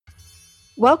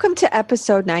Welcome to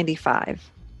episode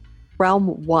 95,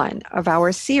 realm 1 of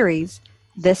our series,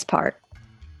 This Part,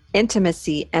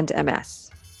 Intimacy and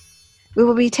MS. We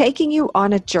will be taking you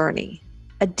on a journey,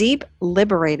 a deep,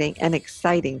 liberating, and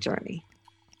exciting journey.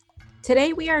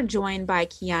 Today we are joined by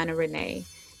Kiana Renee.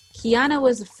 Kiana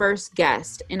was the first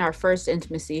guest in our first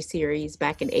intimacy series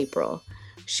back in April.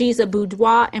 She's a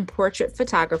boudoir and portrait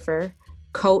photographer,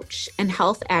 coach, and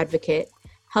health advocate,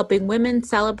 helping women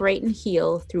celebrate and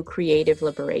heal through creative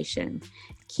liberation.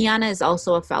 Kiana is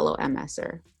also a fellow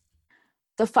MSer.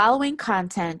 The following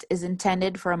content is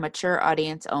intended for a mature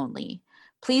audience only.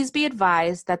 Please be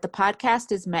advised that the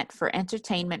podcast is meant for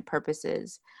entertainment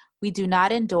purposes. We do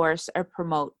not endorse or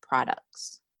promote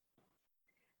products.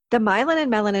 The Myelin and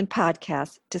Melanin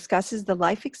podcast discusses the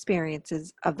life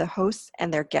experiences of the hosts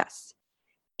and their guests.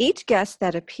 Each guest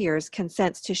that appears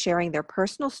consents to sharing their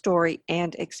personal story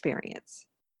and experience.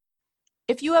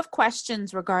 If you have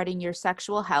questions regarding your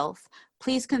sexual health,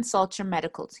 please consult your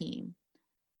medical team.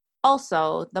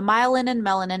 Also, the Myelin and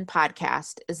Melanin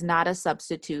podcast is not a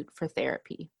substitute for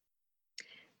therapy.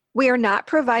 We are not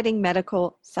providing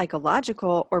medical,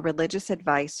 psychological, or religious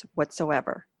advice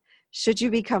whatsoever. Should you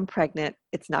become pregnant,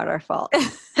 it's not our fault.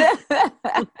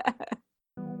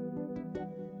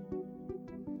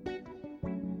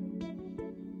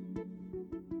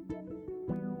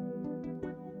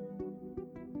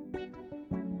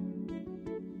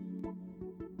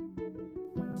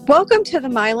 Welcome to the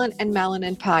Myelin and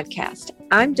Melanin podcast.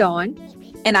 I'm Dawn.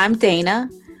 And I'm Dana.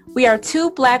 We are two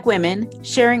Black women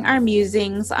sharing our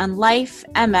musings on life,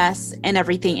 MS, and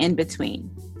everything in between.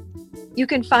 You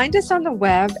can find us on the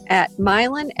web at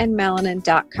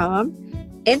myelinandmelanin.com,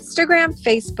 Instagram,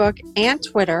 Facebook, and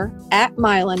Twitter at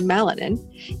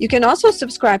myelinmelanin. You can also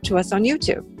subscribe to us on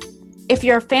YouTube. If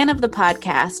you're a fan of the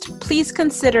podcast, please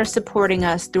consider supporting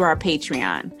us through our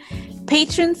Patreon.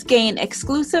 Patrons gain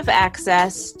exclusive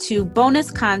access to bonus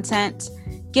content,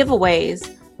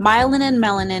 giveaways, Myelin and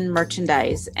Melanin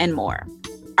merchandise, and more.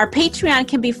 Our Patreon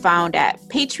can be found at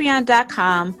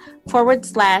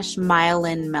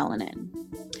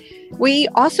patreon.com/myelinmelanin. We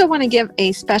also want to give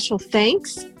a special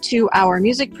thanks to our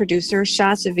music producer,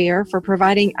 Shah Severe, for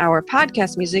providing our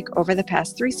podcast music over the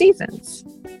past 3 seasons.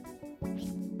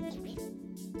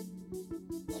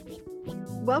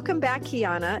 Welcome back,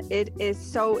 Kiana. It is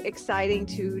so exciting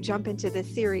to jump into this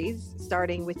series,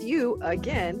 starting with you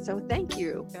again. So thank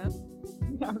you.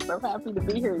 I'm so happy to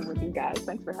be here with you guys.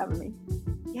 Thanks for having me.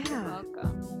 Yeah. You're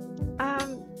welcome.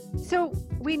 So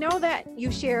we know that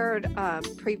you shared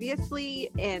previously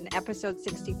in episode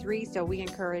 63. So we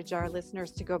encourage our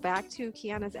listeners to go back to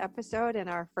Kiana's episode in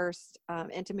our first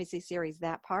intimacy series,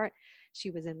 that part. She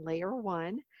was in layer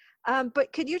 1.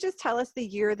 But could you just tell us the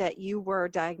year that you were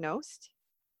diagnosed?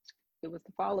 It was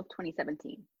the fall of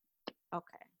 2017.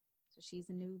 Okay. So she's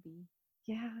a newbie.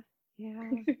 Yeah.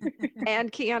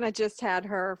 And Kiana just had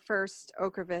her first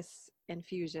Ocrevus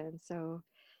infusion. So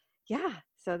yeah.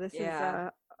 So this is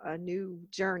a new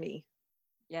journey.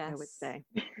 Yes. I would say.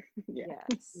 Yeah.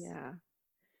 Yes. Yeah.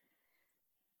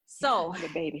 So The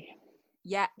baby.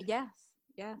 Yes.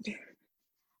 All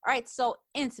right. So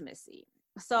intimacy.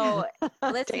 So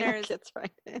listeners, gets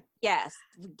right in. yes,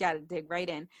 we got to dig right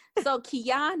in. So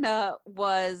Kiana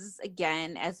was,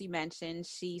 again, as you mentioned,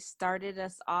 she started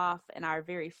us off in our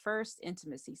very first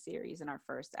intimacy series in our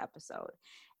first episode.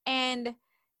 And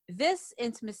this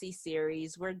intimacy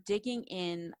series, we're digging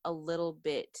in a little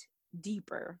bit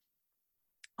deeper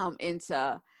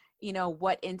into,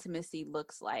 what intimacy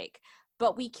looks like.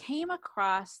 But we came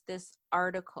across this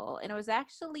article, and it was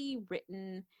actually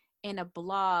written in a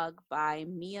blog by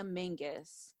Mia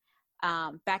Mingus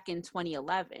back in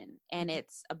 2011, and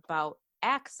it's about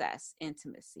access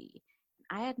intimacy.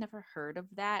 I had never heard of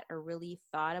that or really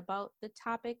thought about the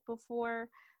topic before,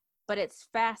 but it's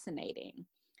fascinating.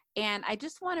 And I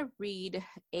just want to read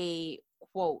a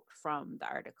quote from the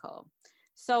article.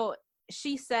 So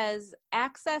she says,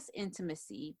 access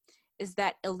intimacy is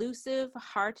that elusive,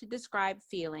 hard to describe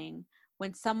feeling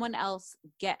when someone else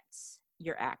gets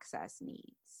your access needs.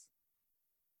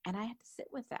 And I had to sit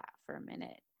with that for a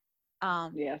minute.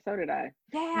 Yeah, so did I.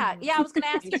 Yeah, I was going to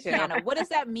ask you, Kiana, what does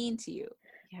that mean to you?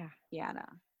 Yeah.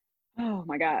 Kiana. Oh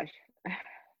my gosh.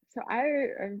 So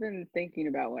I've been thinking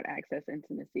about what access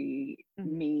intimacy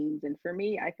means. And for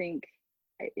me, I think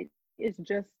it's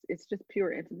just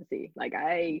pure intimacy. Like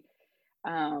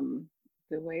the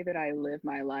way that I live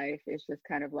my life is just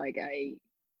kind of like I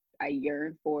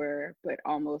yearn for, but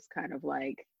almost kind of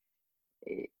like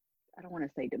I don't want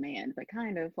to say demand, but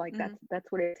kind of like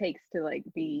that's what it takes to like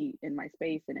be in my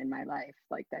space and in my life,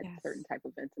 like that certain type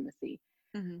of intimacy.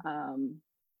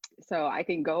 So I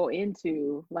can go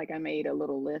into, like, I made a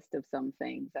little list of some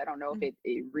things. I don't know if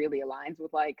it really aligns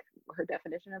with like her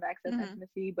definition of access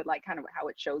intimacy, but like kind of how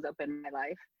it shows up in my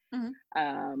life.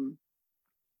 Um,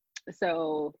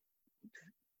 so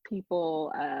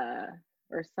people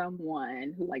or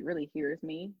someone who like really hears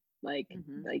me, like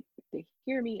like they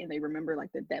hear me and they remember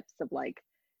like the depths of like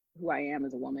who I am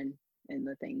as a woman and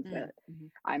the things that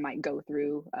I might go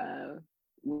through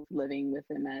with living with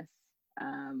MS.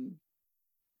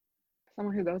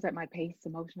 Someone who goes at my pace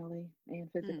emotionally and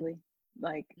physically.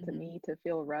 Like to me, to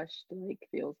feel rushed like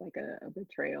feels like a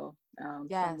betrayal.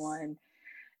 Someone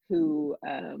who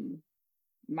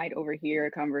might overhear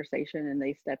a conversation and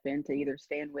they step in to either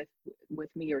stand with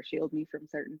me or shield me from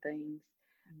certain things.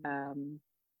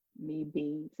 Me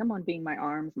being someone being my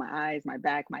arms, my eyes, my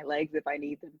back, my legs if I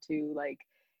need them to. Like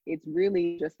it's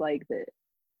really just like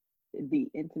the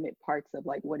intimate parts of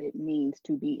like what it means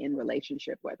to be in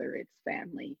relationship, whether it's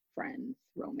family, friends,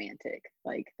 romantic,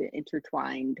 like the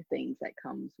intertwined things that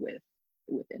comes with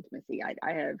intimacy.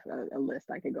 I have a list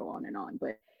I could go on and on,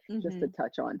 but just to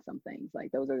touch on some things,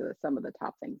 like those are some of the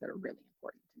top things that are really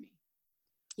important to me.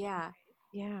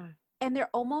 Yeah. And they're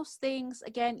almost things,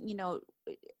 again, you know,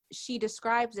 she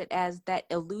describes it as that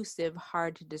elusive,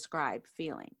 hard to describe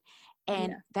feeling.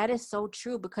 And that is so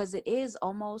true, because it is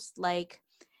almost like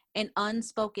an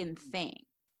unspoken thing.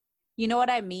 You know what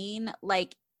I mean?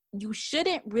 Like you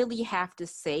shouldn't really have to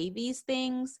say these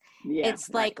things. It's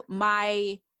like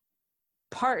my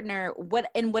partner,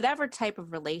 in whatever type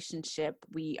of relationship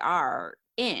we are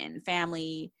in,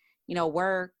 family, you know,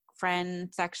 work, friend,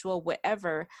 sexual,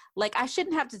 whatever, like I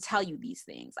shouldn't have to tell you these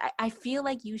things. I feel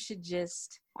like you should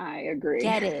just I agree.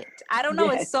 Get it. I don't know.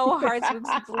 It's so hard to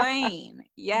explain.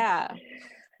 Yeah.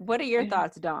 What are your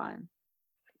thoughts, Dawn?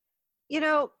 You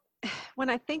know, when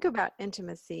I think about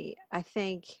intimacy, I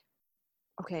think,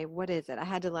 okay, what is it? I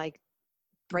had to like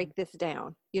break this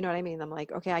down. You know what I mean? I'm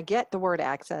like, okay, I get the word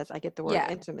access. I get the word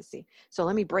intimacy. So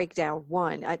let me break down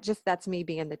one. That's me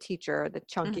being the teacher, the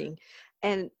chunking.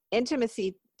 And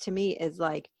intimacy to me is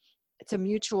like, it's a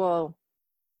mutual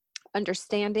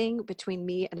understanding between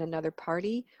me and another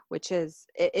party, which is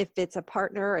if it's a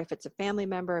partner, if it's a family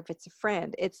member, if it's a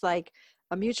friend, it's like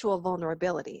a mutual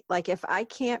vulnerability. Like if I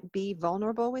can't be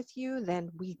vulnerable with you, then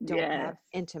we don't have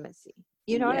intimacy.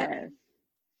 You know what I mean?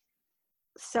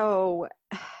 So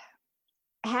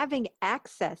having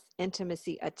access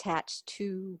intimacy attached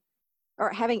to,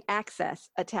 or having access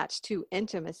attached to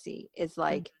intimacy is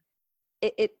like,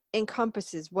 it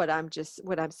encompasses what I'm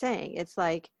saying. It's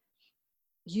like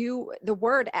the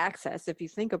word access, if you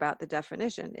think about the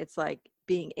definition, it's like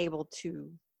being able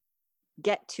to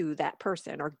get to that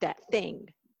person or that thing,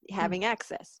 having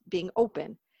access, being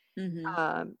open.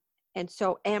 And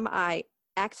so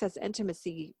access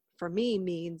intimacy for me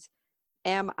means,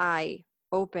 am I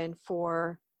open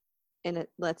for,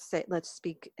 let's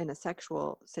speak in a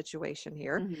sexual situation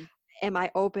here. Am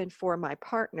I open for my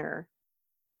partner?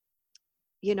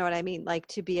 You know what I mean? Like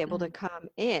to be able to come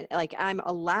in, like I'm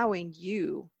allowing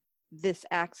you this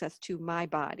access to my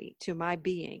body, to my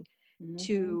being,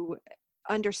 to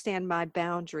understand my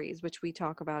boundaries, which we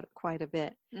talk about quite a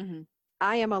bit.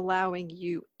 I am allowing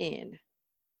you in,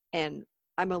 and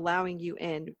I'm allowing you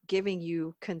in, giving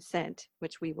you consent,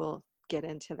 which we will get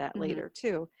into that later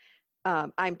too.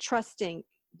 I'm trusting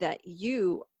that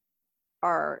you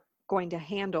are going to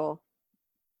handle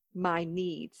my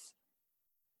needs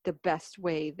the best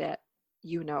way that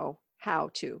you know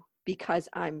how to, because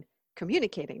I'm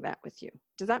communicating that with you.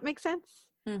 Does that make sense?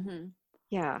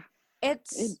 Yeah. It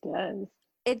does.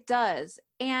 It does.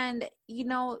 And, you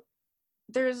know,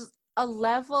 there's a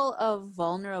level of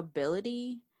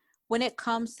vulnerability when it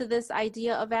comes to this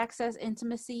idea of access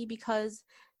intimacy, because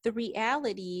the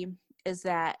reality is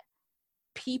that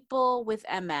people with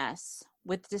MS,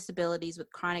 with disabilities,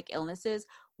 with chronic illnesses,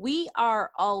 we are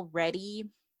already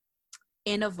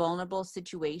in a vulnerable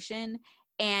situation,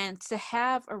 and to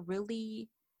have a really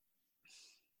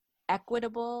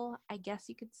equitable, I guess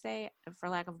you could say, for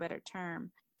lack of a better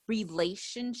term,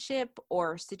 relationship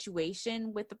or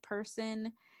situation with a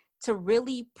person, to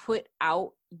really put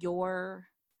out your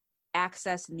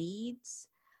access needs,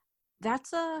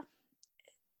 it's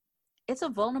a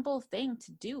vulnerable thing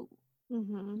to do.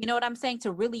 You know what I'm saying?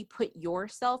 To really put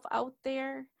yourself out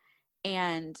there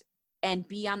and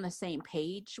be on the same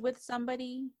page with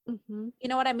somebody. You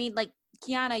know what I mean? Like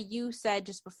Kiana, you said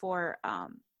just before,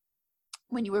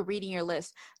 when you were reading your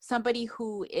list, somebody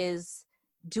who is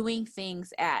doing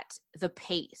things at the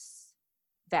pace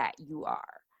that you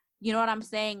are. You know what I'm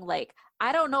saying? Like,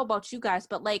 I don't know about you guys,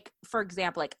 but like, for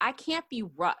example, like I can't be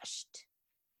rushed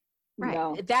Right.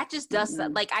 No. That just does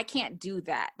Mm-mm. like, I can't do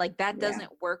that. Like, that Yeah.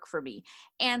 doesn't work for me.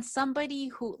 And somebody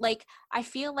who, like, I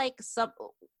feel like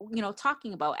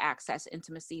talking about access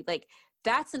intimacy, like,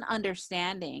 that's an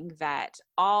understanding that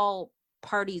all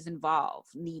parties involved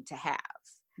need to have.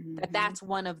 Mhm. That's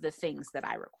one of the things that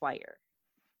I require.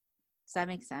 Does that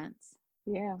make sense?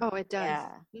 Yeah. Oh, it does.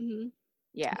 Yeah. Mm-hmm.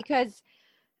 Yeah. Because,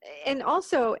 and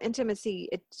also intimacy,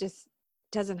 it just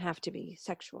doesn't have to be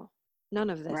sexual. None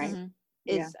of this Right. Mhm.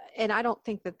 is, and I don't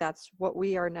think that that's what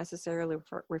we are necessarily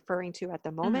referring to at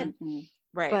the moment. Mhm.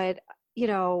 Right. But,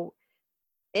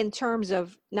 in terms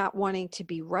of not wanting to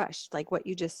be rushed, like what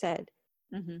you just said,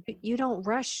 you don't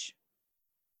rush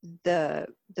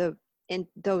in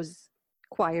those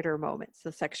quieter moments,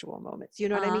 the sexual moments. You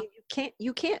know what I mean?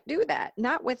 You can't do that.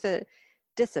 Not with a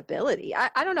disability.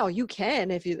 I don't know. You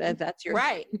can if that's your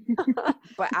right.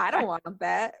 But I don't want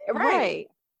that. right.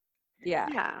 Yeah.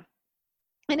 Yeah.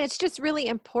 And it's just really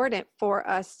important for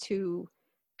us to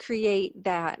create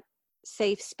that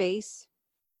safe space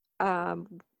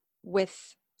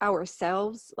with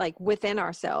ourselves, like within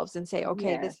ourselves, and say,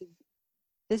 okay, Yes.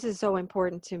 this is so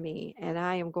important to me, and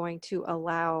I am going to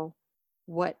allow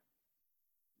what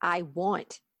I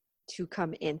want to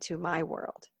come into my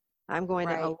world. I'm going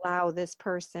to allow this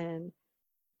person,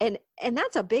 and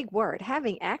that's a big word,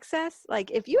 having access. Like,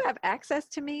 if you have access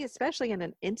to me, especially in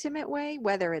an intimate way,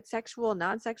 whether it's sexual,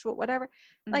 non-sexual, whatever,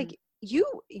 like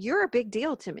you're a big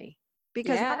deal to me,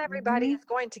 because not everybody is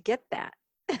going to get that.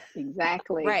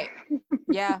 Exactly. Right.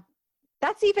 Yeah.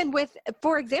 That's even with,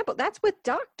 for example, that's with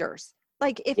doctors.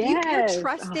 Like, if you're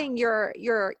trusting your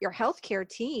healthcare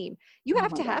team, you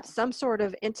have to have some sort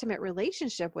of intimate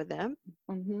relationship with them.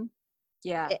 Mm-hmm.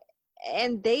 Yeah.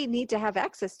 And they need to have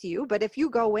access to you. But if you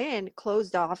go in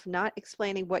closed off, not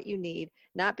explaining what you need,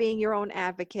 not being your own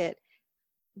advocate,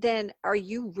 then are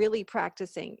you really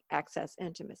practicing access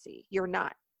intimacy? You're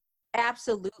not.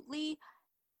 Absolutely.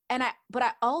 But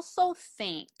I also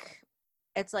think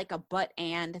it's like a but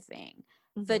and thing.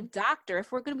 The doctor,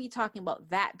 if we're going to be talking about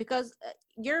that, because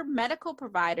your medical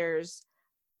providers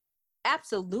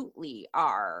absolutely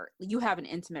you have an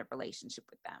intimate relationship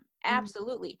with them.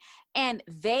 Absolutely. And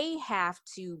they have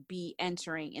to be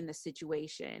entering in the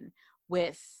situation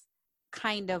with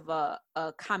kind of a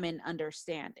common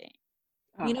understanding.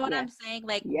 You know what I'm saying?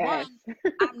 Like, one,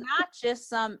 I'm not just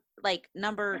some like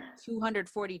number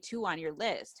 242 on your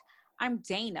list. I'm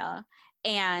Dana,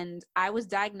 and I was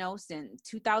diagnosed in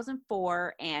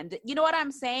 2004. And you know what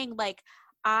I'm saying? Like,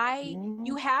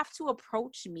 you have to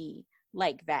approach me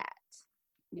like that.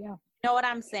 Yeah. You know what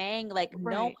I'm saying? Like,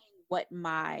 knowing what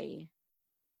my,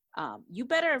 you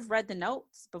better have read the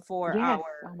notes before our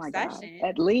session. God.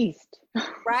 At least.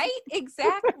 Right?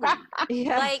 Exactly.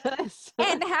 Yes. Like,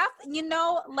 and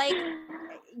like,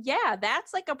 yeah,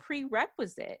 that's like a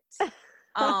prerequisite.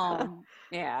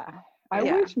 Yeah. I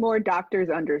wish more doctors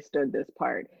understood this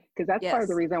part, because that's part of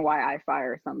the reason why I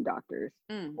fire some doctors,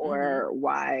 or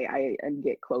why I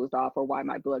get closed off, or why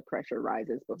my blood pressure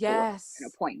rises before an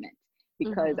appointment,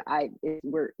 because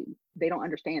they don't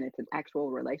understand it's an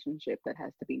actual relationship that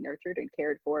has to be nurtured and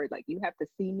cared for. Like, you have to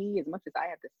see me as much as I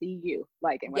have to see you.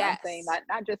 Like, and when I'm saying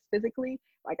not just physically,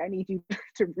 like, I need you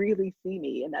to really see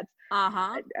me. And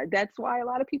that's why a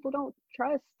lot of people don't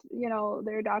trust,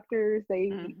 their doctors. They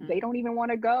don't even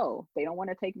want to go. They don't want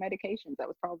to take medications. That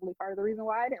was probably part of the reason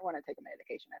why I didn't want to take a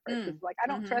medication at first. It's like, I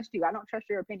don't trust you. I don't trust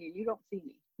your opinion. You don't see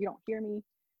me. You don't hear me.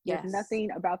 There's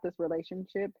nothing about this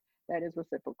relationship that is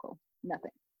reciprocal.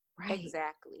 Nothing. Right.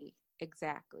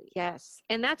 Exactly. Yes.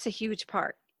 And that's a huge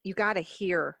part. You got to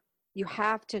hear. You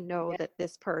have to know that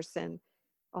this person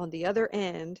on the other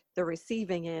end, the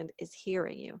receiving end, is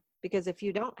hearing you. Because if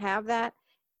you don't have that,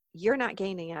 you're not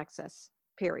gaining access,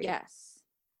 period.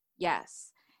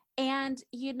 Yes. And,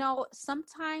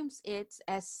 sometimes it's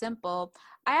as simple.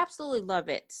 I absolutely love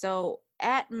it. So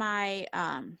at my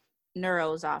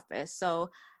neuro's office,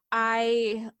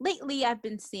 lately I've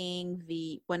been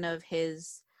seeing one of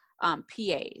his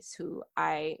PAs, who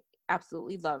I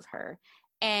absolutely love her.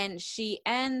 And she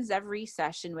ends every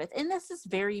session with, and this is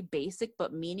very basic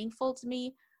but meaningful to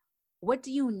me, what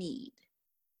do you need?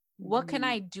 What can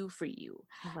I do for you?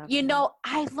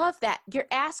 I love that. You're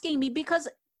asking me, because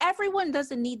everyone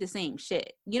doesn't need the same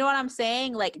shit. You know what I'm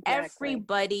saying? Like,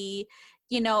 everybody,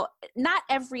 not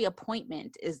every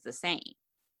appointment is the same.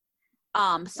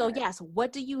 Yes,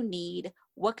 what do you need?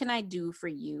 What can I do for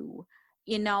you?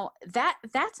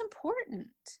 That's important.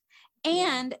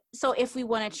 And so if we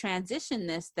want to transition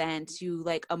this then to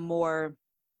like a more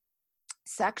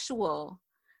sexual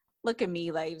Look at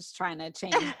me, like just trying to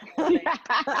change.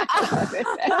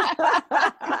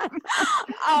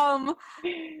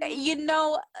 You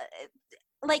know,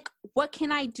 like, what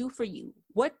can I do for you?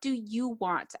 What do you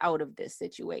want out of this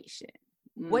situation?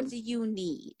 What do you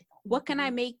need? What can I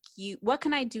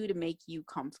do to make you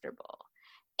comfortable?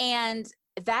 And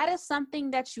that is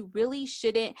something that you really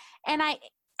shouldn't. And I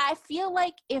feel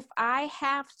like if I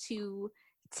have to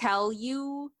tell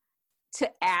you to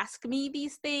ask me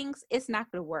these things, it's not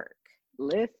going to work.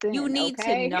 Listen, you need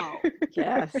to know.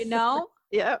 Yes. You know?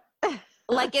 Yep.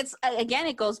 Like, it's, again,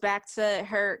 it goes back to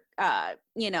her,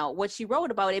 what she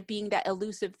wrote about it being that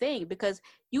elusive thing, because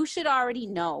you should already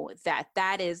know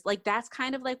that is like, that's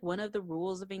kind of like one of the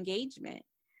rules of engagement.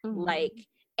 Like,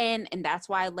 and that's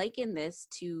why I liken this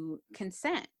to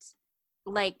consent.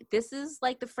 Like, this is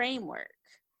like the framework.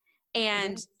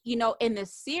 And, in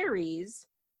this series,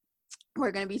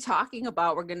 we're going to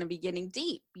be getting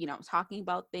deep, talking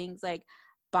about things like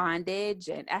bondage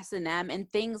and S&M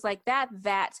and things like that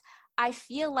I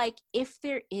feel like if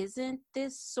there isn't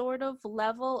this sort of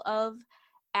level of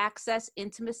access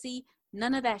intimacy,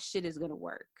 none of that shit is going to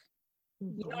work.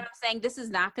 You know what I'm saying? This is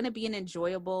not going to be an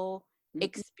enjoyable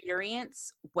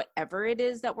experience, whatever it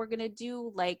is that we're going to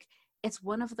do. Like, it's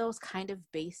one of those kind of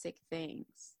basic things.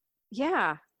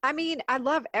 Yeah. I mean, I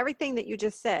love everything that you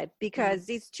just said, because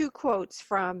these two quotes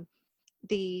from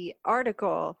the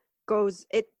article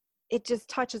it just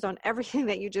touches on everything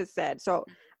that you just said. So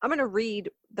I'm going to read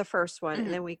the first one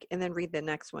and then read the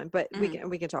next one, but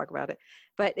we can talk about it.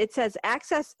 But it says,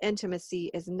 access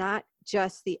intimacy is not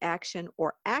just the action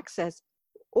or access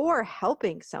or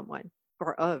helping someone,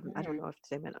 or of, I don't know if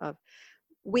they meant of.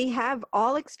 We have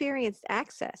all experienced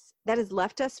access that has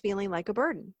left us feeling like a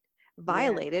burden,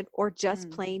 violated, or just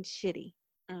plain shitty.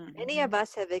 Many of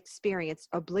us have experienced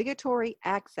obligatory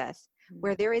access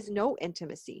where there is no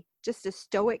intimacy, just a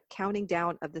stoic counting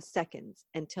down of the seconds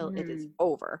until it is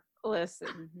over.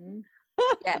 Listen.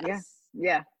 Yes.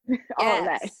 Yeah. All of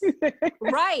that.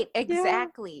 Right.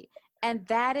 Exactly. Yeah. And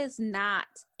that is not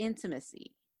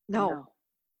intimacy. No.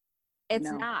 It's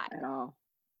not at all.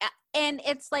 And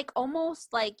it's like, almost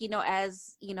like,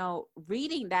 as,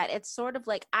 reading that, it's sort of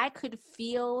like I could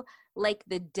feel like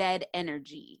the dead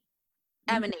energy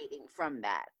emanating from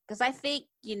that. Because I think,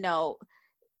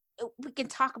 we can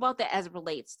talk about that as it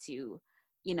relates to,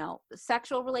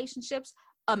 sexual relationships,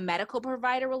 a medical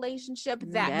provider relationship,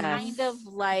 that kind of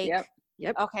like,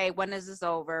 okay, when is this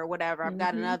over? Whatever. I've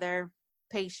got another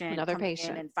patient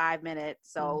in 5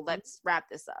 minutes. So let's wrap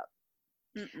this up.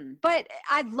 But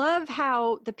I love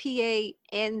how the PA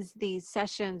ends these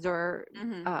sessions or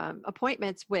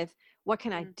appointments with, what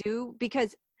can I do?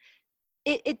 Because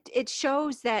it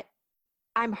shows that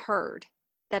I'm heard,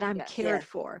 that I'm cared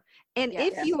for. And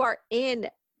if you are in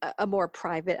a more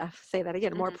private, I'll say that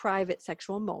again, a more private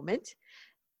sexual moment,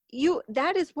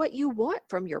 that is what you want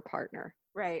from your partner.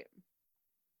 Right.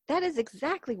 That is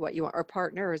exactly what you want, or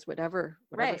partners, whatever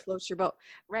floats your boat.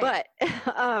 Right.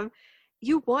 But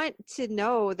you want to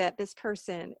know that this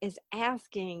person is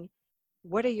asking,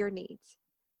 what are your needs?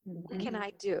 What can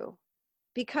I do?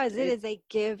 Because it is a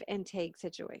give and take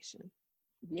situation.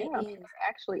 Yeah, they're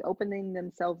actually opening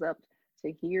themselves up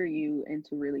to hear you and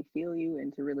to really feel you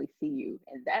and to really see you.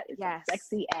 And that is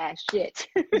sexy ass shit.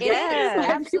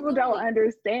 Yes, people don't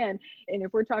understand. And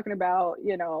if we're talking about,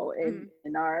 in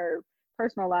our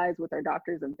personal lives with our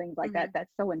doctors and things like that,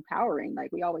 that's so empowering.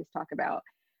 Like, we always talk about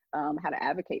how to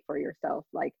advocate for yourself.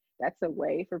 Like, that's a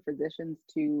way for physicians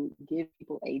to give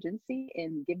people agency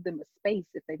and give them a space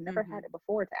if they've never had it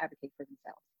before to advocate for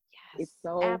themselves. Yes, it's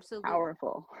so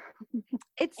powerful.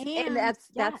 That's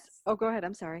oh, go ahead.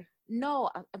 I'm sorry. No,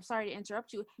 I'm sorry to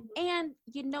interrupt you. And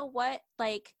you know what?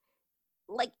 Like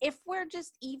if we're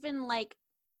just even like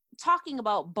talking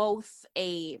about both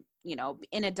in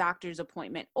a doctor's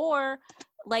appointment or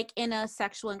like in a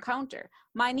sexual encounter,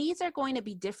 my needs are going to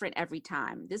be different every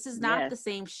time. This is not the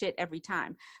same shit every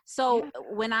time. So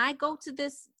when I go to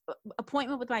this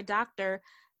appointment with my doctor,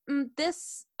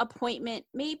 this appointment,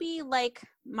 maybe like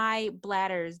my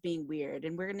bladder is being weird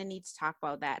and we're going to need to talk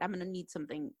about that. I'm going to need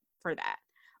something for that.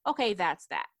 Okay, that's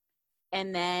that.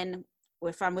 And then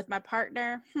if I'm with my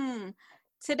partner,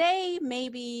 today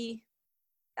maybe,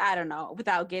 I don't know,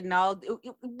 without getting all,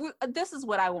 this is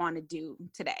what I want to do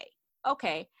today.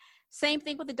 Okay. Same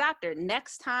thing with the doctor.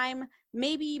 Next time,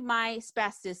 maybe my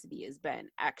spasticity has been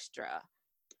extra.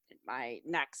 My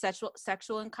next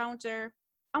sexual encounter,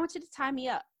 I want you to tie me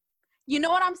up. You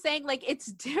know what I'm saying? Like, it's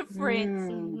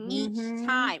different each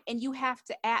time. And you have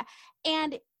to add,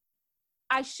 and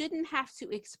I shouldn't have to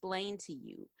explain to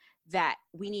you that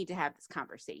we need to have this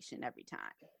conversation every time.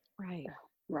 Right.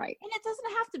 Right. And it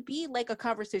doesn't have to be like a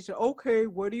conversation. Okay,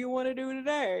 what do you want to do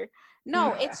today?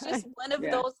 No, it's just one of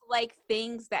those like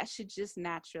things that should just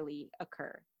naturally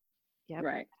occur. Yep.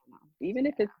 Right. Even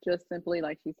if it's just simply,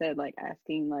 like she said, like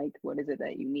asking, like, what is it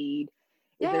that you need?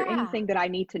 Is there anything that I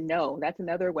need to know? That's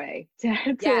another way to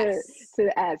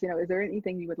ask, is there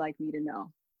anything you would like me to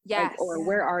know? Yes. Like, or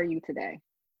where are you today?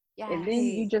 Yes. And then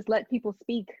you just let people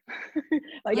speak.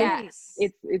 Like, yes.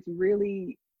 It's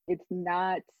really, it's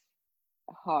not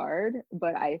hard,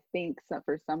 but I think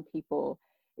for some people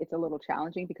it's a little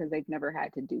challenging because they've never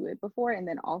had to do it before, and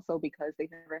then also because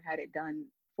they've never had it done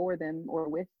for them or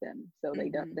with them, so they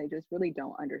just really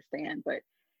don't understand. But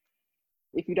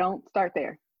if you don't start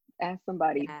there, ask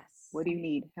somebody, what do you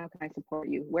need? How can I support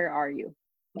you? Where are you?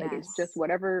 Like, it's just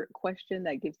whatever question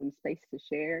that gives them space to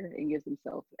share and gives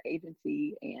themselves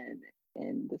agency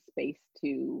and the space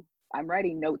to, I'm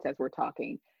writing notes as we're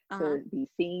talking, to be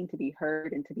seen, to be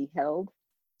heard, and to be held.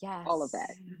 Yes. All of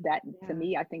that to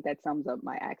me, I think that sums up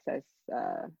my access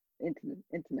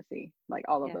intimacy, like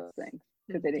all of those things,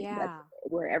 because that's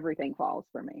where everything falls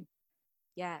for me.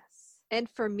 Yes. And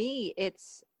for me,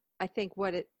 I think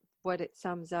what it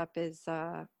sums up is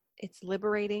it's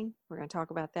liberating. We're going to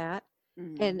talk about that.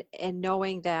 And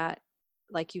knowing that,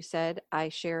 like you said, I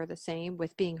share the same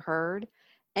with being heard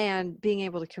and being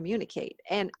able to communicate.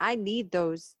 And I need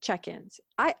those check-ins.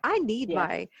 I need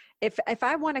if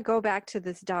I want to go back to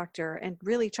this doctor and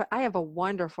really try, I have a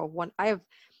wonderful one. I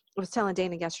was telling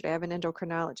Dana yesterday, I have an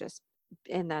endocrinologist,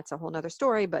 and that's a whole nother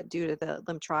story, but due to the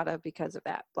Limtrada, because of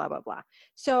that, blah, blah, blah.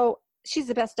 So she's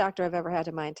the best doctor I've ever had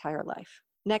in my entire life,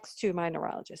 next to my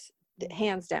neurologist,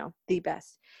 hands down, the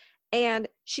best. And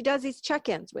she does these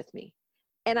check-ins with me.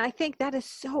 And I think that is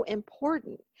so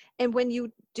important. And when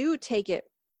you do take it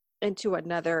into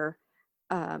another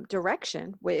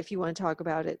direction, if you want to talk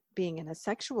about it being in a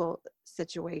sexual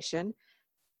situation,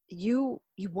 you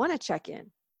want to check in.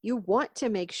 You want to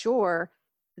make sure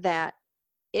that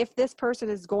if this person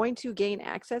is going to gain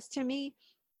access to me,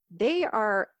 they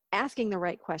are asking the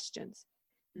right questions.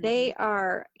 They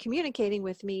are communicating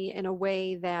with me in a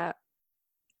way that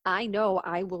I know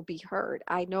I will be heard.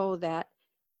 I know that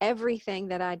everything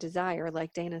that I desire,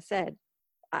 like Dana said,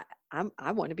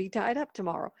 I want to be tied up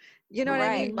tomorrow. You know what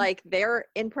I mean? Like, they're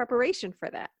in preparation for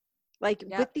that. Like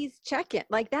with these check-in,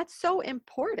 like that's so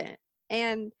important.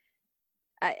 And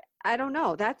I don't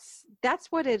know. That's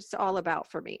what it's all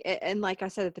about for me. And like I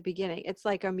said at the beginning, it's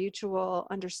like a mutual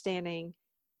understanding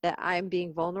that I'm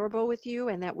being vulnerable with you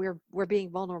and that we're being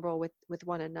vulnerable with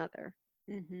one another.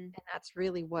 And that's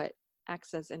really what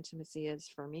access intimacy is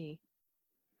for me.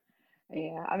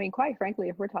 Yeah, I mean, quite frankly,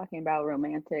 if we're talking about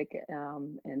romantic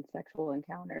and sexual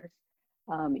encounters,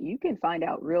 you can find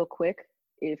out real quick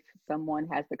if someone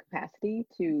has the capacity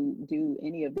to do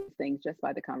any of these things just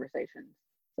by the conversations.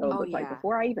 So like,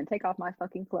 before I even take off my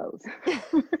fucking clothes,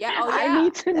 I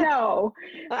need to know,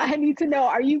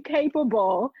 are you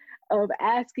capable of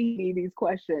asking me these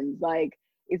questions? Like,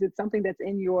 is it something that's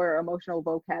in your emotional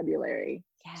vocabulary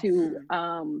to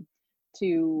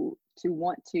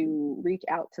want to reach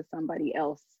out to somebody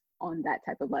else on that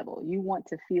type of level? You want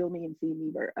to feel me and see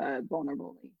me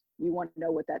vulnerably. You want to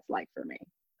know what that's like for me.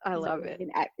 I love it.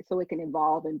 So it can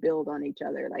evolve and build on each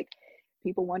other. Like,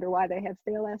 people wonder why they have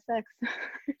stale ass sex.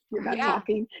 You're not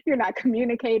talking, you're not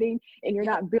communicating, and you're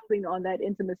not building on that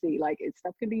intimacy. Like,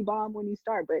 stuff can be bomb when you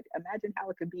start, but imagine how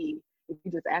it could be if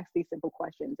you just ask these simple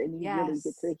questions and you really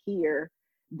get to hear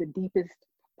the deepest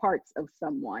parts of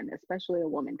someone, especially a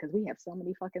woman, because we have so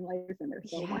many fucking layers and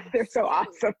they're so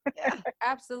awesome.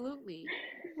 Absolutely.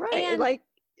 Right. And like,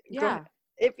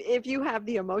 if you have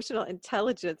the emotional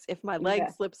intelligence, if my leg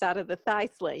slips out of the thigh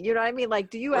sling, you know what I mean? Like,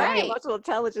 do you have the emotional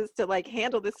intelligence to like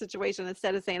handle this situation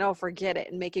instead of saying, oh, forget it,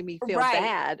 and making me feel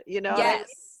bad? You know? Yes.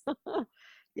 What I mean?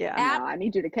 No, I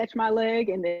need you to catch my leg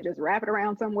and then just wrap it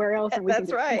around somewhere else, and we can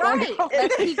just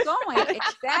let's keep going.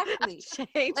 Exactly.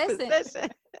 Change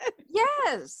position.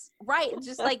 Yes, right.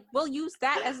 Just like, we'll use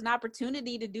that as an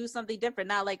opportunity to do something different.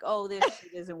 Not like, oh, this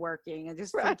shit isn't working, and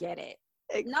just forget it.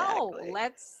 Exactly.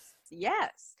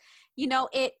 No,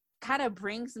 it kind of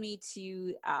brings me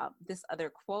to this other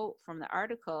quote from the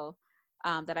article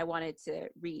that I wanted to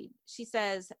read. She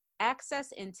says,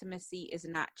 access intimacy is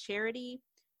not charity,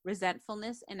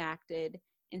 resentfulness enacted,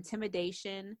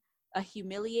 intimidation, a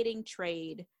humiliating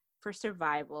trade for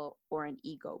survival, or an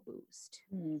ego boost.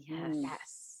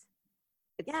 Yes.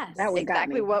 That was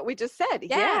exactly what we just said.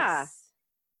 Yes.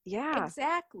 Yeah.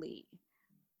 Exactly.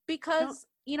 Because,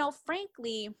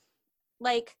 frankly,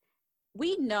 like,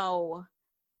 we know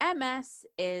MS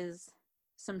is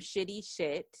some shitty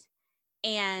shit,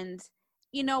 and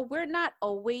we're not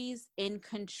always in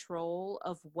control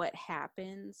of what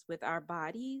happens with our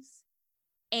bodies.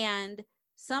 And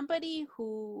somebody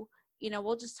who,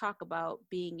 we'll just talk about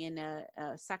being in a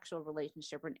sexual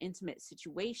relationship or an intimate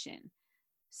situation.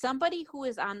 Somebody who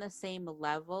is on the same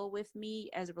level with me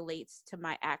as it relates to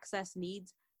my access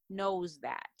needs knows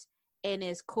that and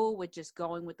is cool with just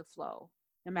going with the flow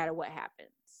no matter what happens.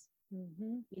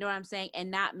 Mm-hmm. You know what I'm saying? And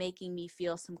not making me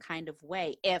feel some kind of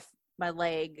way if my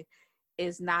leg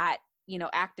is not,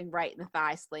 acting right in the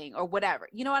thigh sling or whatever.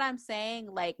 You know what I'm saying?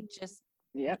 Like, just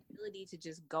the ability to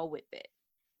just go with it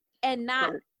and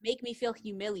not make me feel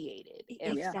humiliated.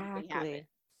 Exactly.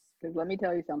 Because let me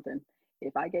tell you something.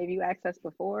 If I gave you access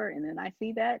before and then I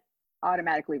see that,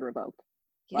 automatically revoked.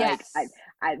 Yes. Like,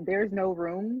 I there's no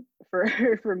room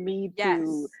for me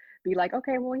to be like,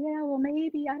 okay, well,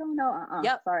 maybe, I don't know.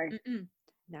 Yep. Sorry.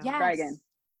 No. Yes. Try again.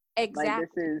 Exactly. Like,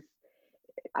 this is,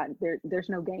 there's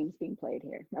no games being played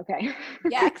here. Okay.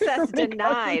 Yeah. Access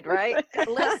denied, right?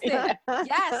 Listen,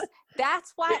 yes,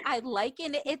 that's why I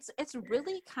liken it. It's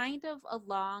really kind of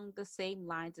along the same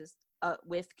lines as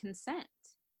with consent.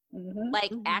 Mm-hmm.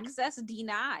 Like access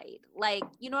denied. Like,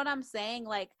 you know what I'm saying?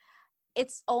 Like,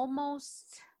 it's almost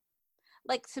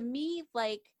like, to me,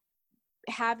 like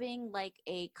having like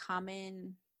a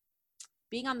common,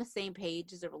 being on the same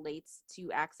page as it relates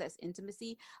to access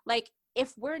intimacy. Like,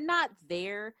 if we're not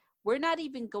there, we're not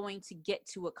even going to get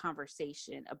to a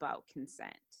conversation about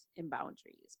consent and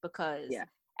boundaries because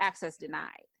access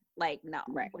denied. Like, no,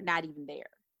 we're not even there.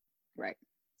 Right.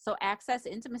 So access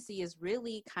intimacy is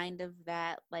really kind of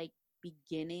that like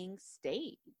beginning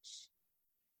stage.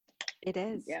 It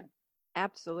is. Yeah.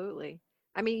 Absolutely.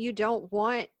 I mean, you don't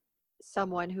want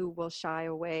someone who will shy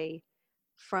away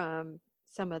from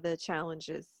some of the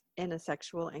challenges in a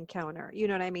sexual encounter. You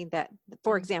know what I mean? That,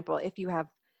 for example, if you have,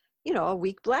 a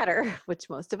weak bladder, which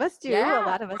most of us do, a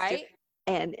lot of us do,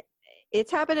 and it's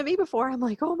happened to me before. I'm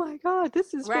like, oh my God,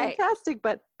 this is fantastic,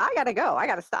 but I gotta go. I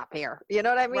gotta stop here. You know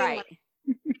what I mean? Right. Like,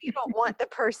 you don't want the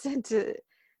person to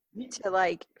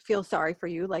like feel sorry for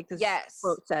you, like this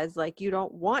quote says. Like, you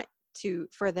don't want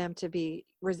for them to be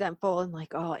resentful and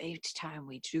like, oh, each time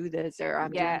we do this, or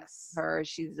I'm doing this to her,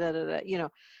 she's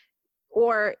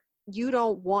or you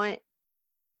don't want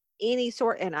any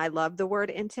sort, and I love the word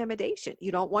intimidation.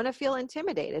 You don't want to feel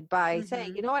intimidated by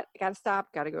saying, you know what, I gotta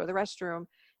stop, gotta go to the restroom.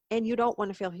 And you don't want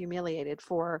to feel humiliated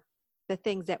for the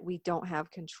things that we don't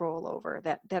have control over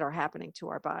that are happening to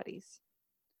our bodies.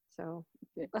 So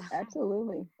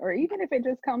absolutely. Or even if it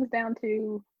just comes down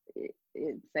to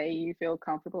say you feel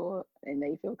comfortable and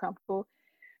they feel comfortable,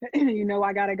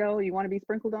 I gotta go. You want to be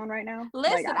sprinkled on right now?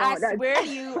 Listen, like, I swear to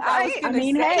you, I was gonna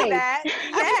say that.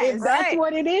 Yes, if that's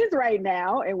what it is right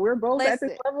now, and we're both at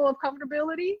this level of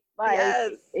comfortability, like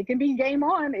it can be game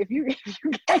on if you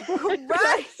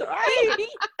right.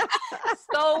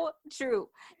 So true.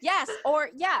 Yes. Or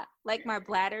like my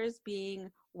bladder's being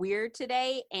weird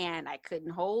today and I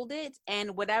couldn't hold it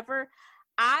and whatever.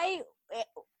 I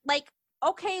like,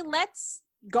 okay, let's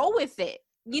go with it.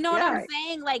 You know what I'm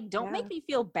saying? Like, don't make me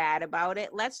feel bad about it.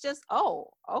 Let's just,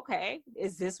 okay.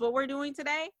 Is this what we're doing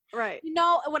today? Right. You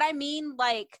know what I mean?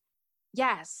 Like,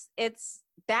 yes,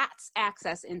 that's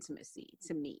access intimacy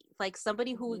to me. Like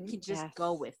somebody who can just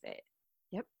go with it.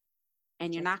 Yep.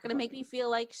 And you're not going to make me feel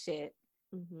like shit.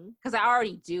 Because I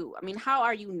already do. I mean, how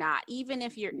are you not? Even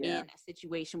if you're in a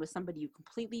situation with somebody you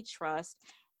completely trust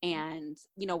and,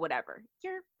 whatever,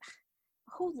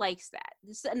 who likes that?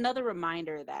 This is another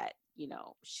reminder that,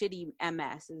 shitty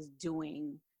MS is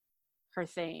doing her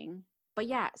thing. But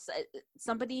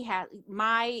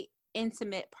my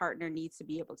intimate partner needs to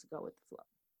be able to go with the flow.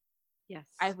 Yes.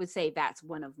 I would say that's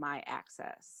one of my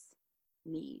access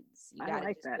needs. I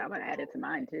like that. I'm going to add it to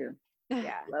mine too.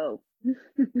 Yeah. Flow.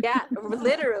 Yeah,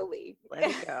 literally. Let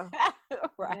it go.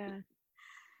 Right.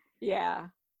 Yeah.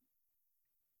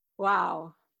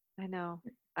 Wow. I know.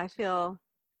 I feel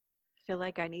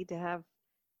like I need to have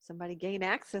somebody gain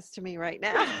access to me right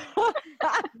now.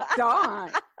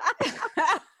 Dawn.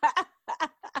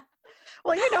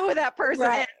 Well, you know who that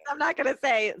person is. I'm not going to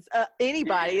say it's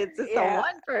anybody. It's just the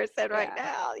one person right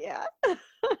now. Yeah.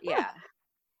 Yeah.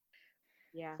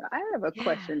 Yeah. So I have a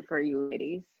question for you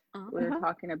ladies. We're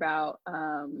talking about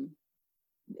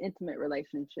intimate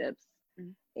relationships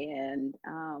and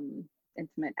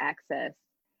intimate access.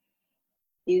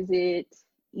 Is it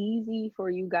easy for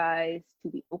you guys to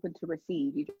be open to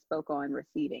receive? You just spoke on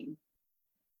receiving.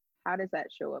 How does that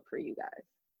show up for you guys?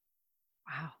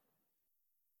 Wow.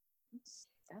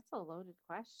 That's a loaded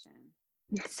question.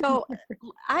 So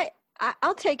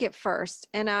I'll take it first.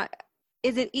 And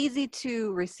is it easy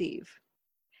to receive?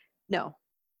 No.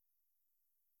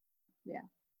 Yeah.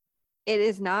 It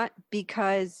is not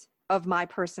because of my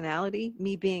personality,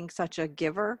 me being such a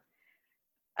giver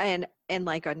and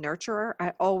like a nurturer.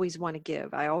 I always want to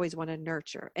give. I always want to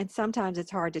nurture. And sometimes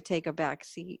it's hard to take a back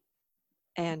seat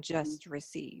and just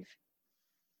receive.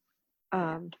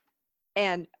 And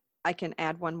I can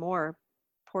add one more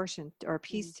portion or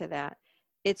piece to that.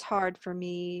 It's hard for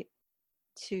me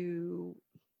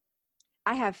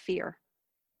I have fear.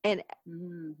 And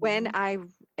when I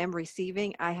am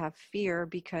receiving, I have fear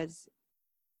because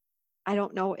I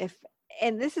don't know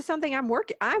and this is something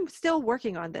I'm still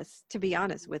working on this, to be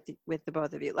honest with the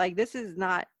both of you. Like, this is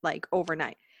not like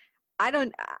overnight. I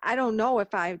don't know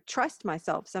if I trust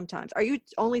myself sometimes. Are you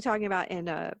only talking about in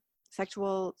a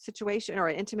sexual situation or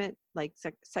an intimate, like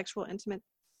sexual?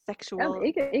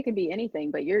 It could be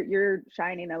anything, but you're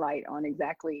shining a light on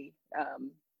exactly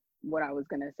what I was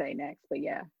gonna say next. But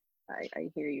yeah, I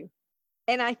hear you.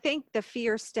 And I think the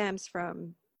fear stems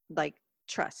from like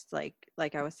trust, like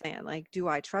I was saying, like, do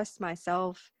I trust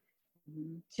myself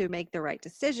to make the right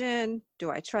decision?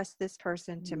 Do I trust this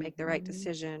person to make the right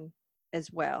decision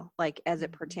as well, like as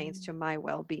it pertains to my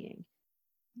well-being?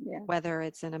 Yeah. Whether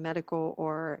it's in a medical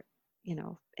or,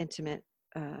 intimate,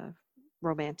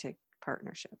 romantic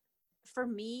partnership. For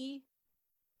me,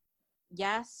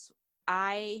 yes,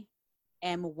 I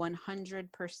am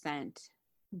 100%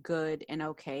 good and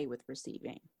okay with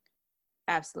receiving.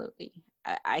 Absolutely.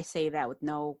 I say that with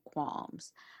no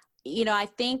qualms. I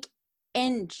think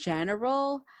in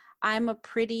general, I'm a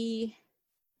pretty,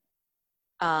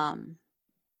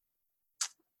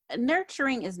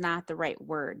 nurturing is not the right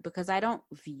word because I don't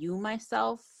view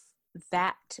myself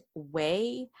that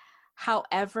way.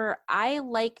 However, I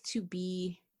like to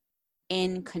be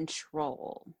in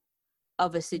control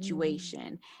of a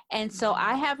situation. And so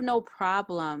I have no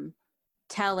problem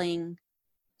telling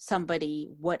somebody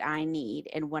what I need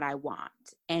and what I want,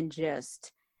 and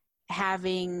just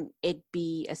having it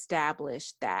be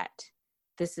established that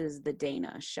this is the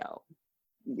Dana show.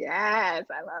 Yes,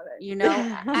 I love it.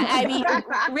 I mean,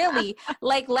 really,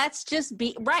 like, let's just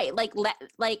be right. Like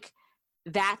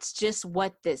that's just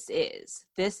what this is.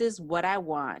 This is what I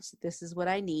want. This is what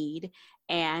I need.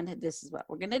 And this is what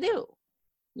we're going to do.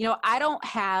 I don't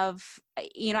have,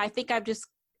 I think I've just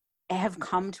have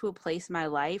come to a place in my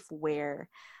life where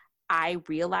I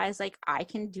realize like I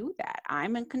can do that.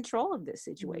 I'm in control of this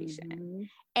situation.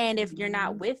 And if you're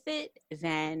not with it,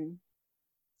 then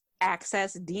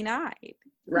access denied.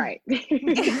 Right.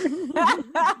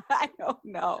 I don't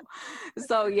know.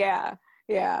 So yeah.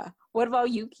 What about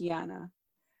you, Kiana?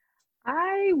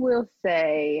 I will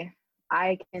say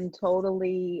I can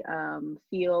totally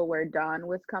feel where Dawn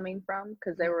was coming from,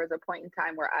 because there was a point in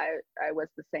time where I was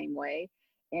the same way.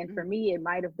 And for me, it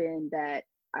might have been that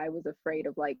I was afraid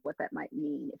of like what that might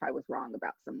mean if I was wrong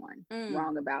about someone,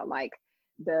 wrong about like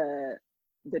the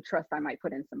trust I might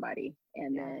put in somebody,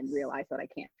 and then realize that I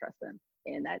can't trust them.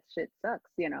 And that shit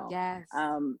sucks, Yes.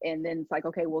 And then it's like,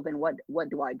 okay, well then what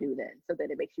do I do then? So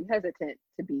that it makes you hesitant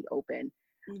to be open.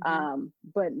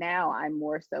 But now I'm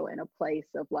more so in a place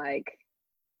of like,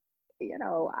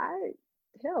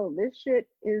 this shit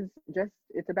is just,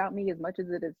 it's about me as much as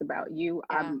it is about you.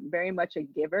 Yeah. I'm very much a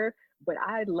giver, but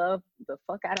I love the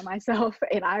fuck out of myself,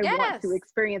 and I want to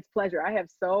experience pleasure. I have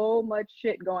so much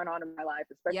shit going on in my life,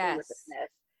 especially with this mess.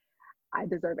 I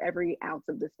deserve every ounce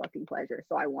of this fucking pleasure.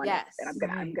 So I want it. And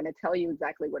I'm gonna tell you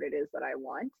exactly what it is that I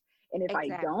want. And if I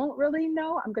don't really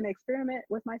know, I'm going to experiment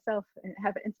with myself and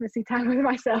have intimacy time with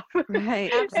myself. Right.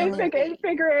 and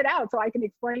figure it out so I can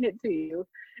explain it to you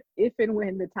if and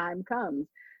when the time comes.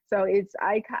 So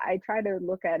I try to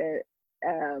look at it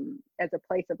as a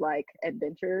place of like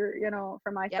adventure,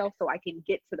 for myself, so I can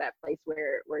get to that place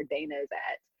where Dana is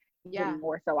at. Yeah.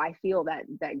 More so I feel that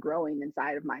growing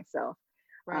inside of myself.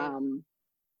 Right.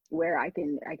 Where I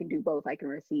can do both. I can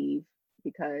receive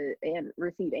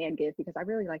and give, because I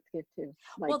really like to give too.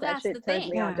 Like, well, that shit turns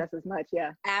me on just as much.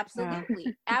 Yeah.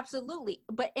 Absolutely. Absolutely.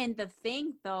 But and the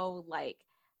thing though, like,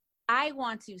 I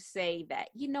want to say that,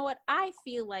 you know what, I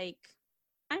feel like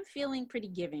I'm feeling pretty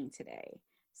giving today.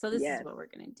 So this is what we're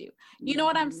going to do. You know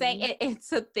what I'm saying?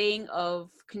 It's a thing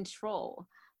of control.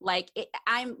 Like,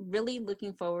 I'm really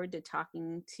looking forward to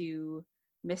talking to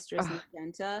Mistress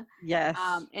Magenta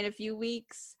in a few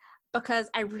weeks, because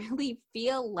I really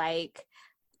feel like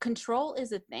control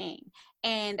is a thing.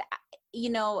 And,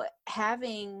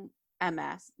 having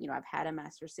MS, I've had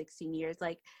MS for 16 years.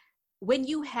 Like, when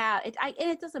you have it, and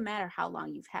it doesn't matter how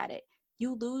long you've had it,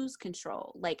 you lose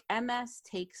control. Like, MS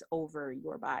takes over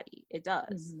your body. It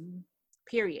does,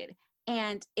 period.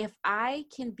 And if I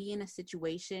can be in a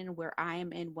situation where I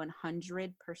am in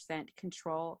 100%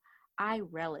 control, I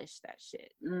relish that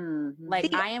shit. Mm-hmm.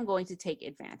 Like, I am going to take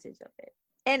advantage of it.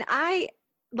 And I,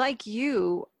 like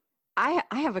you, I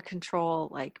have a control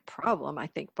like problem, I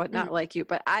think, but not like you.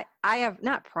 But I have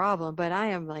not problem, but I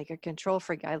am like a control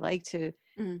freak. I like to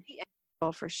be in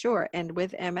control for sure. And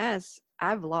with MS,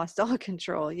 I've lost all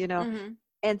control, you know.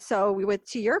 And so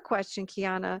to your question,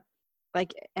 Kiana,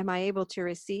 like, am I able to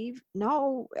receive?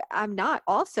 No, I'm not.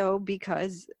 Also,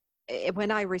 because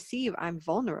when I receive, I'm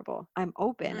vulnerable. I'm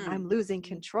open. I'm losing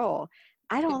control.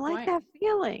 I don't like that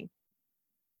feeling.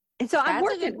 And so I'm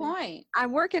working. That's a good point.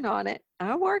 I'm working on it.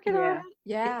 I'm working on it.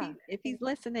 Yeah. If he's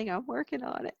listening, I'm working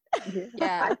on it.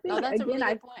 Yeah. I think, that's a really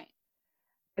good point.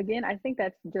 Again, I think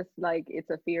that's just like, it's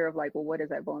a fear of like, well, what does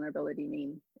that vulnerability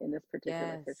mean in this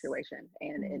particular situation?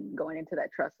 And going into that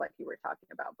trust, like you were talking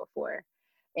about before.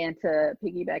 And to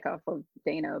piggyback off of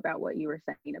Dana about what you were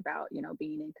saying about, you know,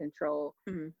 being in control,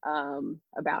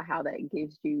 about how that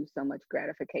gives you so much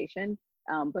gratification.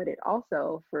 But it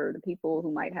also, for the people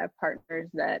who might have partners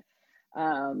that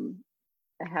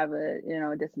have a, you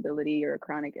know, a disability or a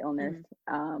chronic illness,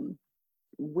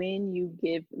 when you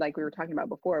give, like we were talking about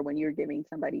before, when you're giving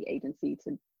somebody agency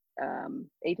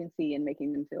and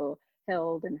making them feel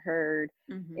held and heard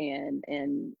and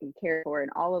cared for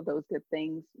and all of those good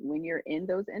things, when you're in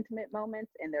those intimate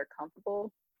moments and they're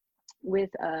comfortable with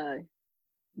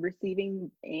receiving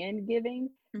and giving,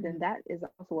 then that is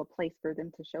also a place for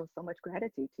them to show so much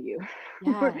gratitude to you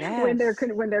when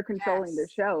they're controlling the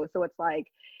show. So it's like,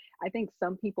 I think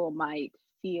some people might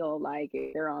feel like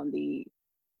if they're on the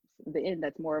end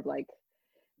that's more of like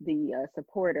the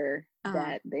supporter,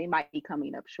 that they might be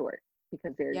coming up short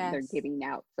because they're giving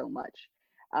out so much.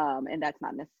 And that's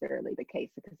not necessarily the case,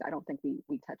 because I don't think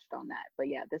we touched on that. But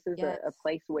yeah, this is a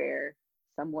place where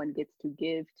someone gets to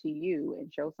give to you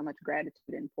and show so much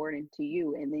gratitude and pour into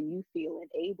you, and then you feel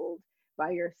enabled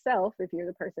by yourself, if you're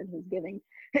the person who's giving.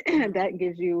 That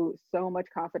gives you so much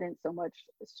confidence, so much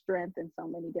strength in so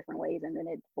many different ways, and then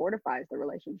it fortifies the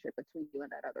relationship between you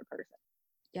and that other person.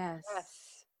 Yes.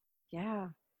 Yeah.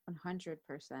 100%.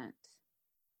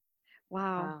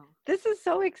 Wow. This is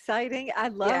so exciting. I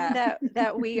love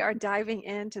that we are diving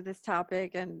into this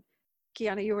topic, and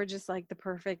Kiana, you were just like the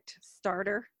perfect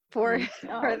starter for this.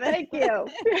 Thank you.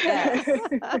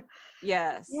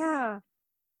 Yes. Yeah.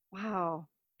 Wow.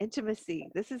 Intimacy.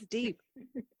 This is deep.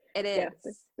 It is. Yes.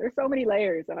 There's so many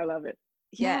layers, and I love it.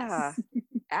 Yes.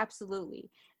 Absolutely.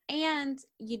 And,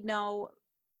 you know,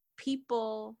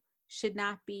 people should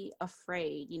not be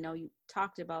afraid. You know, you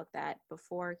talked about that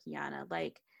before, Kiana.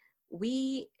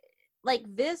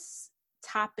 This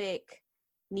topic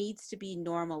needs to be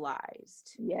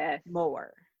normalized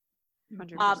more.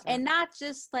 100%. And not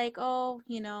just like,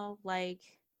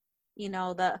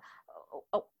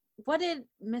 what did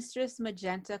Mistress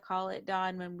Magenta call it,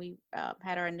 Dawn, when we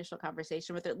had our initial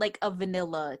conversation with her? Like a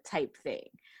vanilla type thing.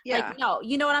 Like, no,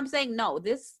 you know what I'm saying? No,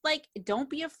 this, like, don't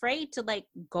be afraid to like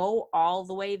go all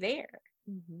the way there.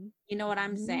 You know what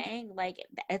I'm saying? Like,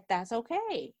 that's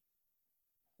okay.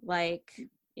 Like,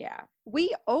 yeah.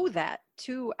 We owe that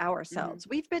to ourselves.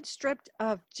 We've been stripped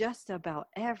of just about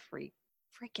every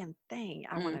freaking thing.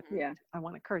 I want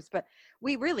to curse, but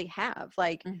we really have.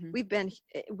 Like, we've been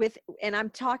and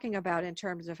I'm talking about in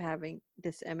terms of having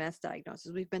this MS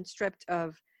diagnosis. We've been stripped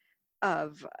of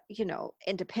you know,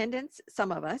 independence.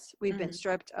 Some of us, we've been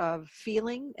stripped of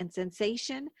feeling and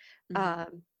sensation,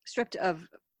 stripped of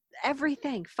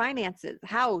everything, finances,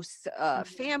 house,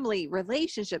 family,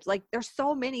 relationships. Like, there's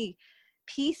so many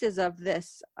pieces of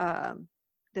this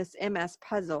this MS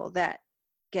puzzle that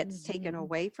gets taken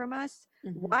away from us.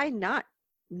 Why not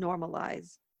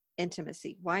normalize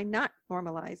intimacy? Why not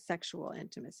normalize sexual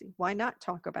intimacy? Why not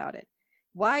talk about it?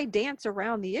 Why dance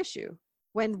around the issue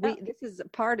when this is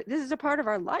a part of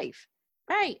our life,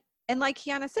 right? And like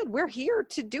Kiana said, we're here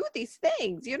to do these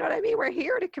things. You know what I mean? We're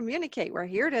here to communicate. We're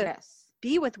here to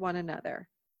be with one another,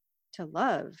 to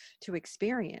love, to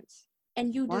experience.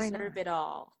 And you deserve it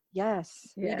all.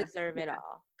 Yes. You deserve it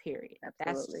all, period. Absolutely.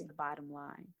 That's just the bottom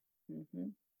line.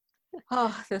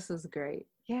 Oh, this is great.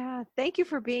 Yeah. Thank you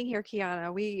for being here,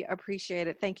 Kiana. We appreciate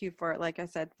it. Thank you for, like I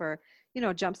said, for, you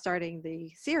know, jumpstarting the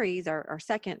series, our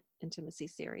second intimacy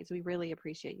series. We really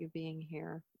appreciate you being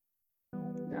here.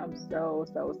 I'm so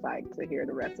psyched to hear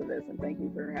the rest of this, and thank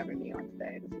you for having me on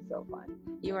today. This is so fun.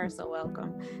 You are so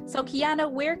welcome. So, Kiana,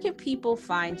 where can people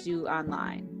find you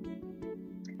online?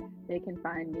 They can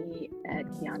find me at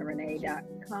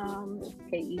KianaRenea.com,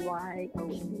 KeyonARenea,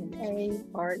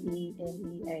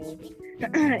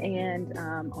 and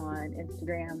on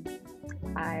Instagram,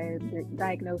 I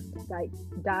diagnosed,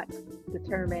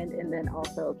 determined, and then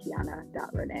also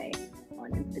Kiana.Renea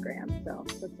on Instagram. So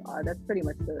that's pretty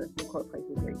much the core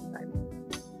places where you can find me.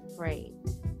 Great.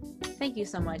 Thank you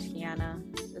so much, Kiana.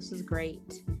 This was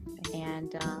great.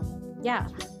 And yeah,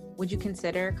 would you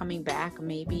consider coming back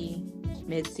maybe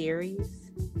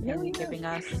mid-series and giving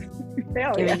us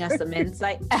some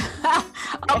insight?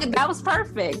 Okay, that was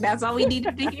perfect. That's all we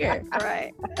needed to hear. All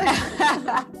right.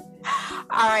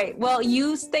 All right. Well,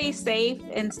 you stay safe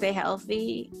and stay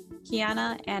healthy,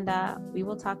 Kiana, and we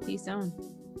will talk to you soon.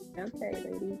 Okay,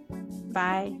 ladies.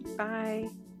 Bye. Bye.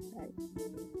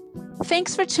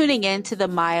 Thanks for tuning in to the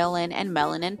Myelin and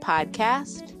Melanin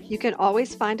podcast. You can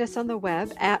always find us on the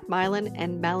web at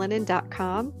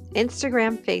myelinandmelanin.com,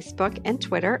 Instagram, Facebook, and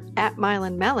Twitter at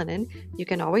myelinmelanin. You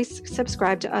can always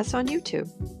subscribe to us on YouTube.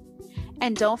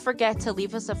 And don't forget to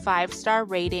leave us a 5-star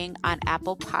rating on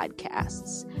Apple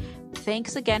Podcasts.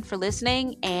 Thanks again for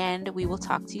listening, and we will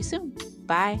talk to you soon.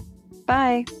 Bye.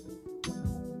 Bye.